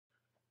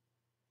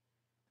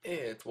Hey,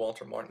 it's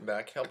Walter Martin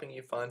back, helping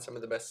you find some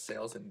of the best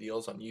sales and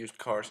deals on used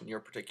cars in your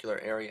particular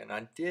area. And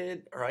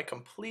I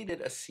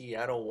completed a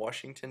Seattle,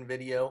 Washington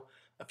video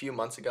a few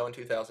months ago in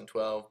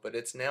 2012, but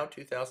it's now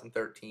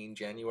 2013,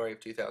 January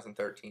of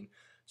 2013,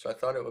 so I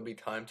thought it would be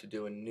time to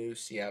do a new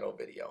Seattle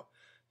video.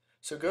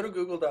 So go to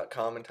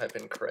google.com and type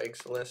in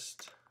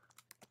Craigslist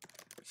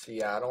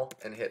Seattle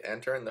and hit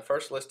enter, and the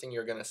first listing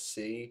you're going to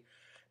see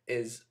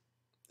is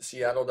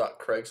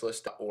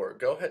seattle.craigslist.org.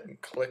 Go ahead and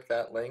click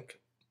that link.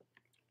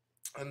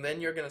 And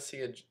then you're going to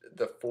see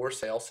the for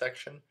sale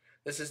section.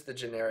 This is the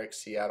generic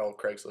Seattle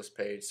Craigslist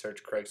page.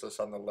 Search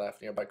Craigslist on the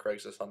left, nearby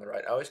Craigslist on the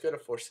right. I always go to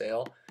for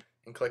sale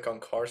and click on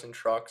cars and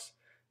trucks.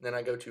 And then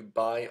I go to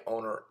buy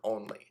owner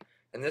only.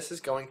 And this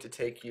is going to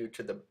take you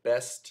to the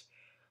best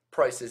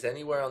prices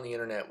anywhere on the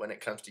internet when it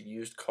comes to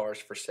used cars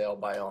for sale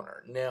by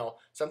owner. Now,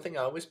 something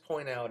I always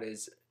point out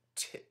is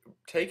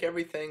take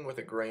everything with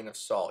a grain of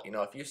salt. You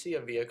know, if you see a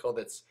vehicle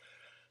that's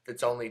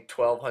only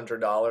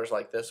 $1,200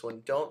 like this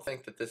one, don't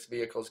think that this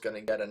vehicle is going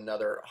to get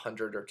another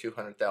 100 or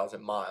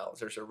 200,000 miles.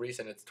 There's a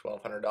reason it's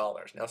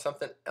 $1,200. Now,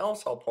 something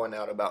else I'll point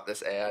out about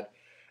this ad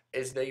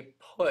is they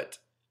put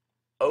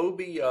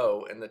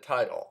OBO in the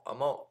title.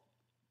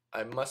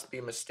 I must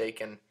be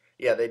mistaken.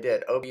 Yeah, they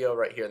did. OBO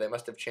right here. They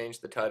must have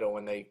changed the title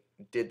when they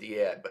did the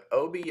ad. But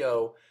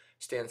OBO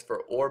stands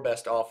for or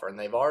best offer, and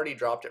they've already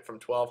dropped it from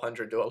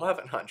 1,200 to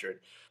 1,100.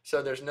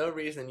 So there's no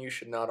reason you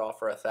should not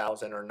offer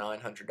 $1,000 or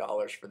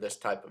 $900 for this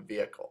type of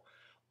vehicle.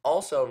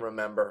 Also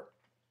remember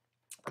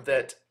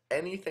that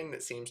anything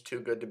that seems too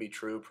good to be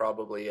true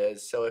probably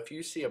is. So if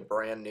you see a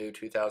brand new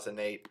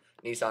 2008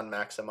 Nissan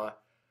Maxima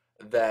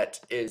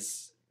that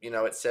is, you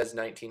know, it says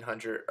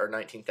 1,900 or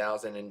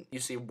 19,000, and you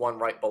see one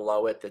right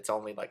below it that's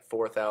only like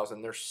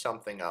 4,000, there's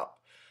something up.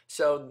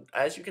 So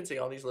as you can see,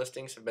 all these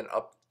listings have been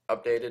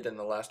updated in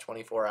the last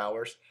 24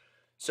 hours.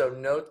 So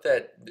note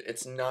that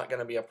it's not going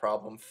to be a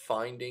problem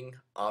finding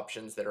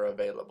options that are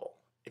available.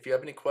 If you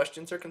have any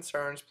questions or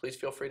concerns, please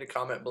feel free to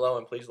comment below,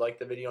 and please like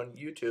the video on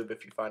YouTube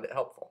if you find it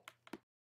helpful.